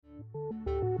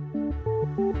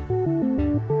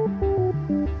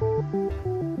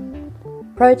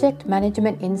Project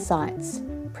Management Insights,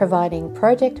 providing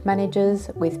project managers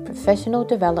with professional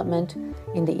development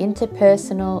in the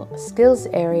interpersonal skills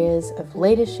areas of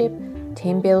leadership,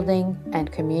 team building,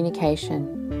 and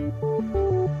communication.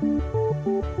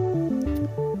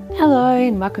 Hello,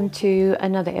 and welcome to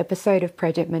another episode of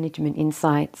Project Management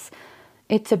Insights.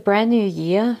 It's a brand new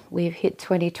year. We've hit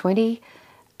 2020,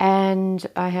 and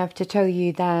I have to tell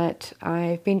you that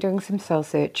I've been doing some soul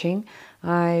searching.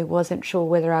 I wasn't sure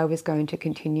whether I was going to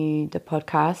continue the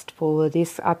podcast for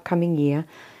this upcoming year.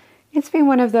 It's been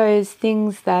one of those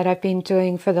things that I've been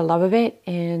doing for the love of it,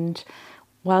 and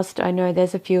whilst I know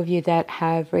there's a few of you that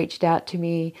have reached out to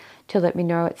me to let me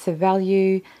know it's of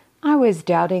value, I was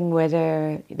doubting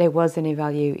whether there was any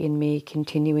value in me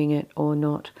continuing it or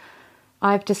not.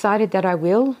 I've decided that I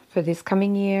will for this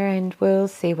coming year, and we'll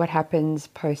see what happens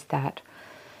post that.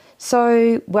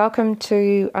 So welcome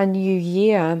to a new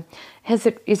year. Is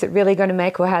it really going to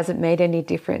make or has it made any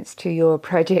difference to your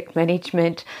project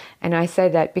management? And I say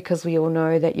that because we all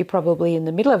know that you're probably in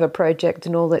the middle of a project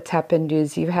and all that's happened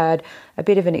is you've had a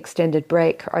bit of an extended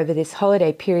break over this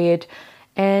holiday period,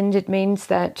 and it means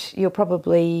that you're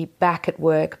probably back at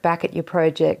work, back at your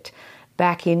project,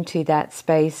 back into that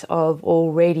space of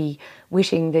already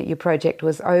wishing that your project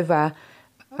was over.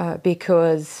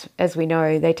 Because, as we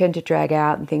know, they tend to drag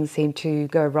out and things seem to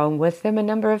go wrong with them a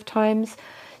number of times.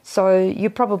 So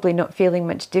you're probably not feeling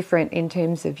much different in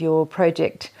terms of your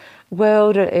project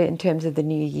world, in terms of the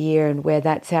new year and where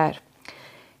that's at.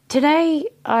 Today,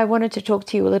 I wanted to talk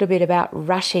to you a little bit about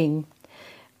rushing,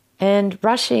 and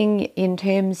rushing in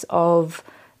terms of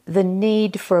the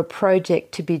need for a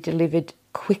project to be delivered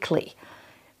quickly.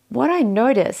 What I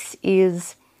notice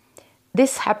is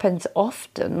this happens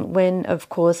often when, of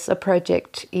course, a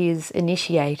project is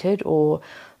initiated or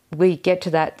we get to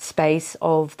that space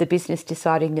of the business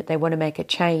deciding that they want to make a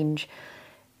change.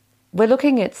 We're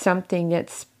looking at something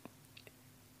that's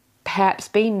perhaps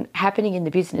been happening in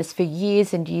the business for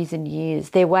years and years and years.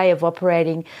 Their way of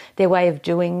operating, their way of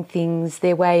doing things,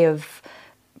 their way of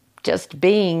just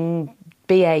being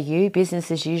BAU, business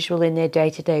as usual in their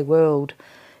day-to-day world.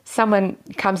 Someone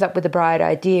comes up with a bright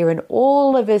idea and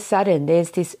all of a sudden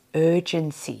there's this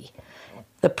urgency.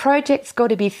 The project's got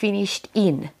to be finished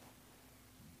in.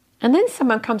 And then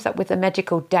someone comes up with a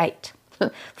magical date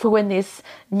for when this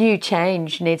new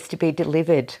change needs to be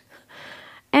delivered.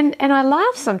 And I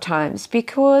laugh sometimes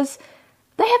because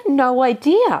they have no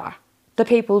idea, the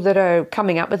people that are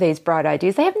coming up with these bright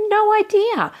ideas, they have no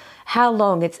idea how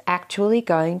long it's actually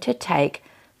going to take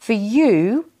for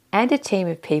you and a team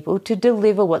of people to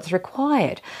deliver what's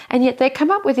required. And yet they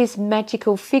come up with this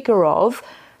magical figure of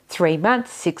 3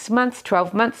 months, 6 months,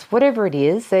 12 months, whatever it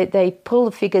is. They pull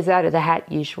the figures out of the hat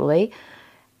usually.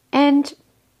 And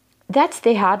that's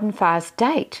their hard and fast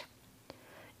date.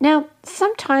 Now,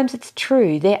 sometimes it's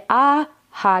true. There are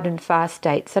hard and fast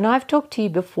dates. And I've talked to you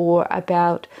before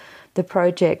about the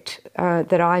project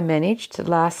that I managed, the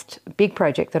last big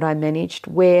project that I managed,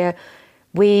 where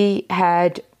we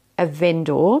had a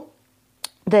vendor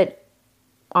that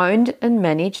owned and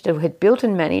managed or had built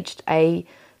and managed an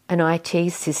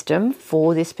IT system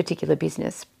for this particular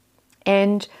business.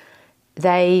 And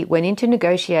they went into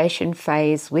negotiation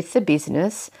phase with the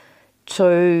business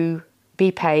to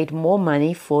be paid more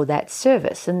money for that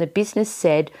service. And the business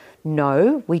said,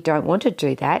 no, we don't want to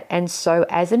do that. And so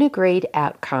as an agreed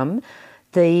outcome,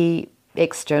 the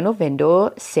external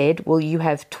vendor said, well, you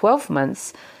have 12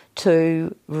 months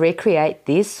to recreate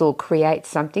this or create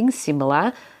something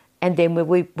similar, and then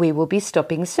we will be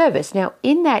stopping service. Now,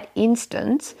 in that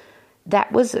instance,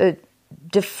 that was a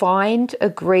defined,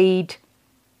 agreed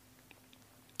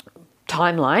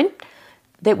timeline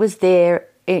that was there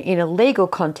in a legal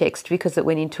context because it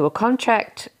went into a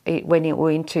contract, it went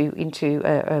into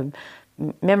a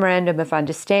memorandum of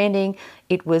understanding.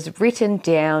 It was written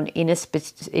down in a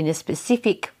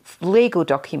specific legal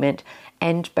document.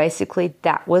 And basically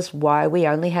that was why we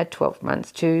only had 12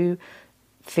 months to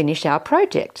finish our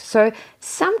project. So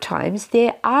sometimes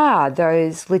there are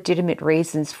those legitimate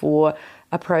reasons for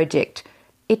a project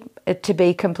to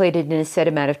be completed in a set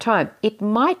amount of time. It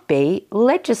might be a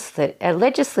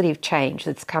legislative change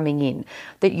that's coming in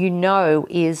that you know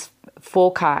is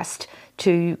forecast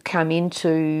to come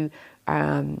into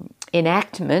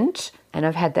enactment. And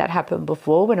I've had that happen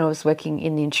before when I was working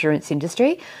in the insurance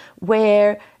industry,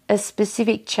 where a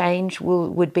specific change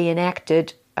would be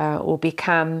enacted or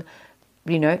become,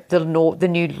 the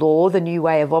new law, the new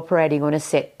way of operating on a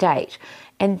set date.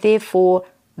 And therefore,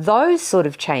 those sort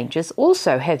of changes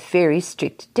also have very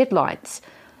strict deadlines.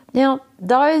 Now,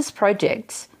 those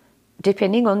projects,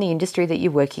 depending on the industry that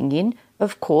you're working in,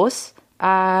 of course,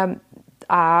 are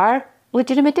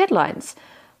legitimate deadlines.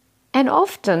 And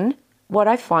often what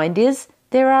I find is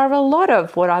there are a lot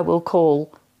of what I will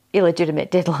call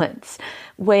illegitimate deadlines,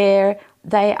 where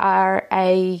they are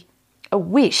a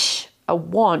wish, a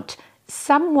want,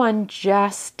 someone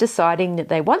just deciding that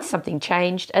they want something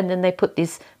changed, and then they put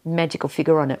this magical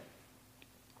figure on it.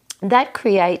 That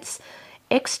creates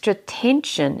extra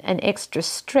tension and extra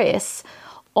stress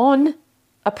on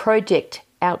a project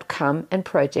outcome and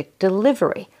project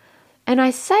delivery. And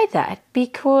I say that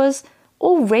because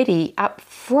already up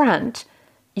front,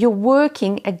 you're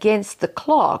working against the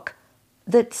clock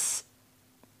that's,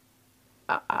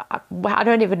 I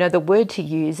don't even know the word to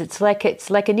use. It's like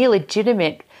an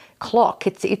illegitimate clock.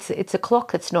 It's a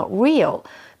clock that's not real,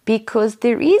 because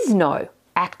there is no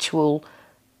actual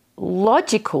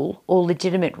logical or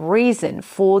legitimate reason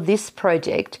for this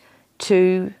project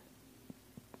to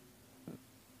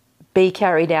be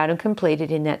carried out and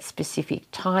completed in that specific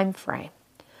time frame.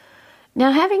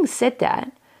 Now, having said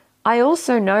that, I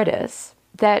also notice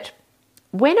that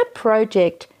when a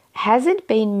project hasn't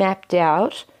been mapped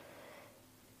out,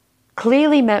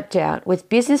 clearly mapped out with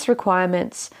business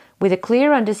requirements, with a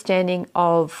clear understanding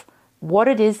of what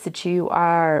it is that you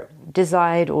are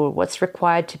desired or what's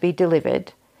required to be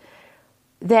delivered,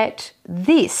 that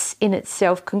this in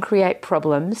itself can create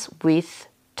problems with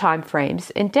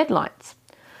timeframes and deadlines.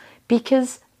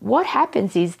 Because what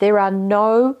happens is there are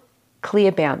no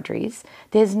clear boundaries,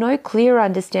 there's no clear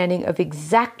understanding of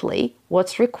exactly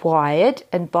what's required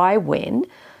and by when,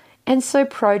 and so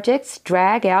projects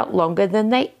drag out longer than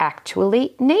they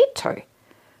actually need to.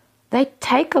 They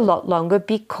take a lot longer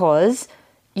because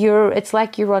it's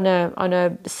like you're on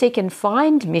a seek and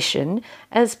find mission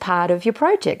as part of your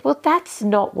project. Well, that's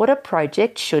not what a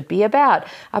project should be about.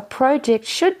 A project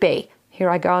should be, here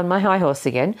I go on my high horse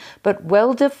again, but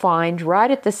well defined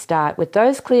right at the start with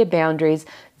those clear boundaries,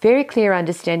 very clear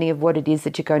understanding of what it is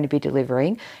that you're going to be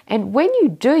delivering. And when you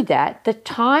do that, the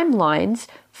timelines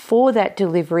for that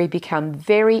delivery become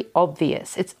very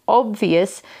obvious. It's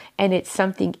obvious, and it's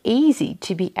something easy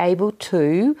to be able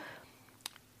to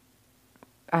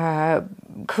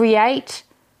create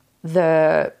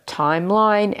the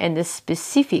timeline and the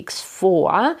specifics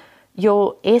for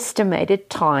your estimated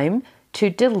time to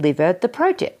deliver the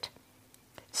project.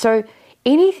 So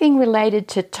anything related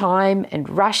to time and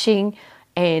rushing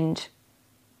and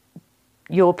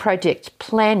your project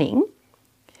planning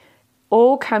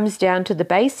all comes down to the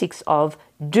basics of,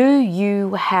 do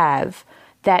you have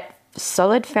that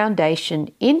solid foundation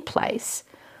in place,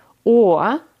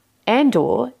 or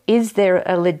is there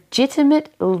a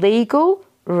legitimate legal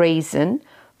reason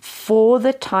for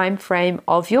the time frame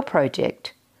of your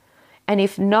project? And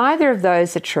if neither of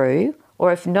those are true,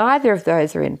 or if neither of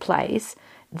those are in place,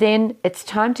 then it's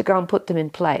time to go and put them in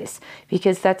place,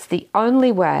 because that's the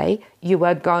only way you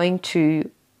are going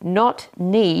to not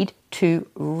need to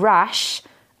rush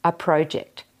a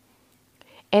project.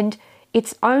 And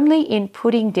it's only in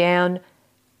putting down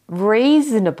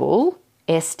reasonable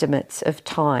estimates of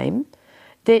time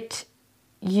that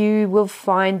you will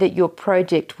find that your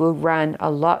project will run a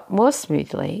lot more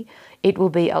smoothly. It will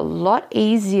be a lot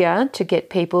easier to get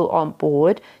people on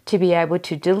board to be able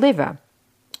to deliver.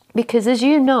 Because as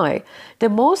you know, the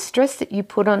more stress that you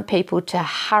put on people to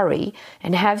hurry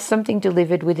and have something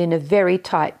delivered within a very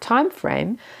tight time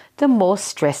frame, the more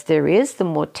stress there is, the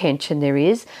more tension there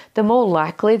is, the more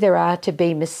likely there are to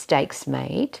be mistakes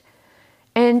made,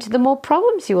 and the more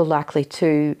problems you are likely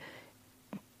to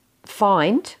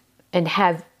find and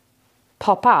have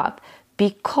pop up,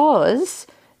 because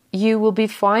you will be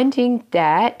finding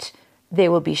that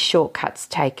there will be shortcuts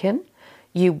taken.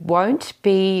 You won't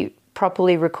be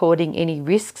properly recording any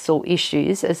risks or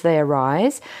issues as they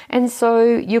arise. And so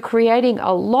you're creating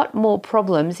a lot more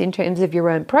problems in terms of your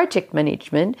own project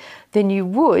management than you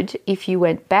would if you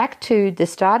went back to the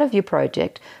start of your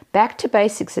project, back to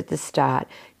basics at the start,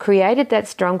 created that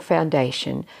strong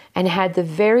foundation, and had the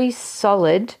very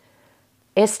solid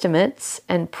estimates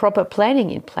and proper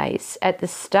planning in place at the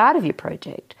start of your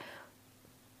project.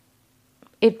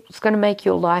 It's going to make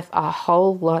your life a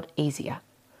whole lot easier.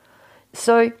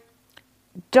 So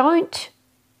don't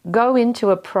go into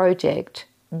a project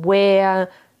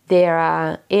where there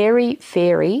are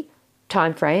airy-fairy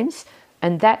timeframes,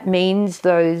 and that means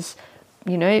those,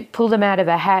 pull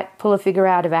a figure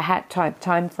out of a hat type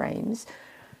timeframes.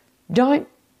 Don't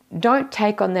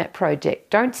take on that project.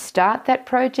 Don't start that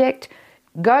project.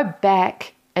 Go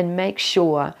back and make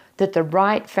sure that the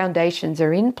right foundations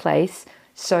are in place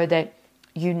so that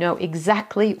you know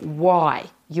exactly why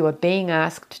you are being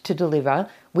asked to deliver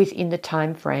within the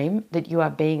time frame that you are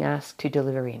being asked to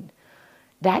deliver in.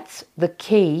 That's the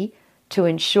key to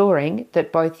ensuring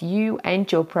that both you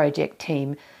and your project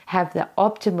team have the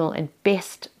optimal and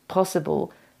best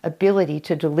possible ability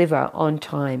to deliver on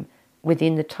time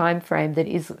within the time frame that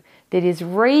is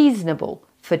reasonable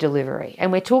for delivery.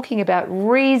 And we're talking about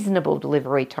reasonable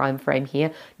delivery time frame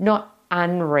here, not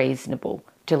unreasonable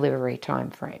delivery time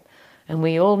frame. And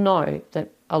we all know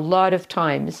that a lot of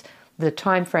times the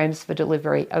time frames for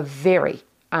delivery are very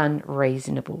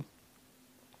unreasonable.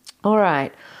 All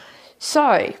right,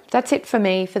 so that's it for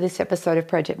me for this episode of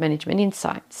Project Management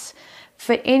Insights.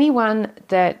 For anyone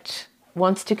that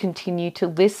wants to continue to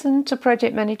listen to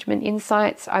Project Management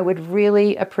Insights, I would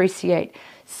really appreciate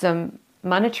some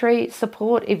monetary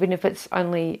support, even if it's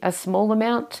only a small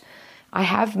amount. I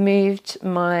have moved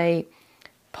my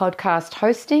podcast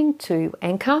hosting to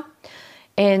Anchor,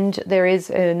 and there is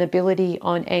an ability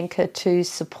on Anchor to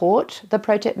support the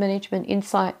Project Management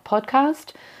Insight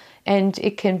podcast, and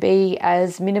it can be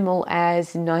as minimal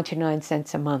as 99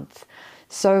 cents a month.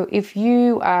 So if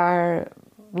you are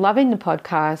loving the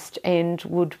podcast and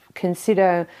would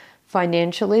consider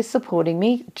financially supporting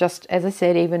me, just as I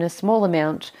said, even a small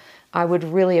amount, I would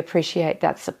really appreciate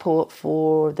that support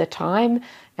for the time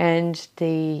and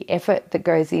the effort that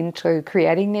goes into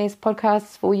creating these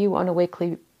podcasts for you on a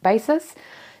weekly basis.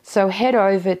 So head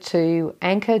over to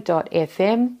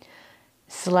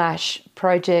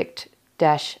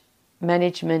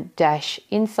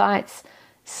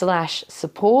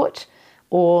anchor.fm/project-management-insights/support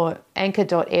or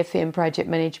anchor.fm Project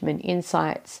Management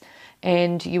Insights,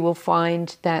 and you will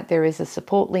find that there is a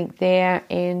support link there,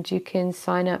 and you can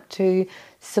sign up to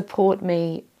support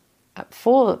me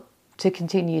to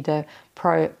continue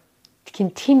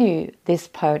this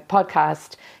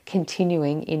podcast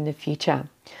continuing in the future.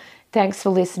 Thanks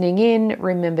for listening in.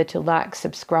 Remember to like,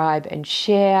 subscribe, and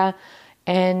share.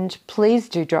 And please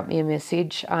do drop me a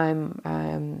message. You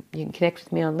can connect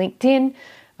with me on LinkedIn.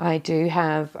 I do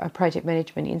have a Project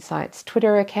Management Insights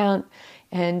Twitter account.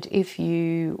 And if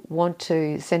you want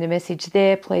to send a message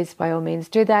there, please, by all means,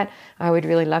 do that. I would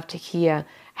really love to hear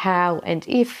how and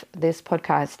if this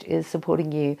podcast is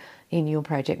supporting you in your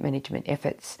project management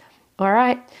efforts. All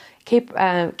right, keep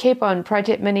on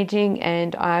project managing,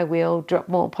 and I will drop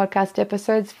more podcast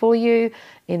episodes for you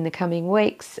in the coming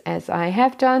weeks, as I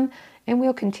have done, and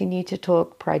we'll continue to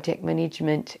talk project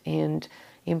management and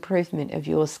improvement of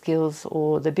your skills,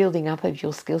 or the building up of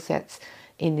your skill sets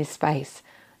in this space.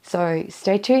 So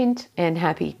stay tuned, and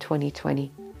happy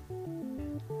 2020.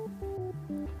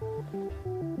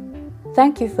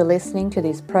 Thank you for listening to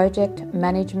this Project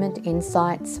Management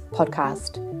Insights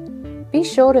podcast. Be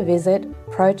sure to visit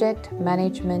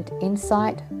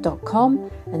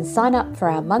projectmanagementinsight.com and sign up for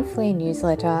our monthly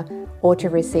newsletter, or to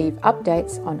receive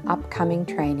updates on upcoming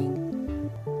training.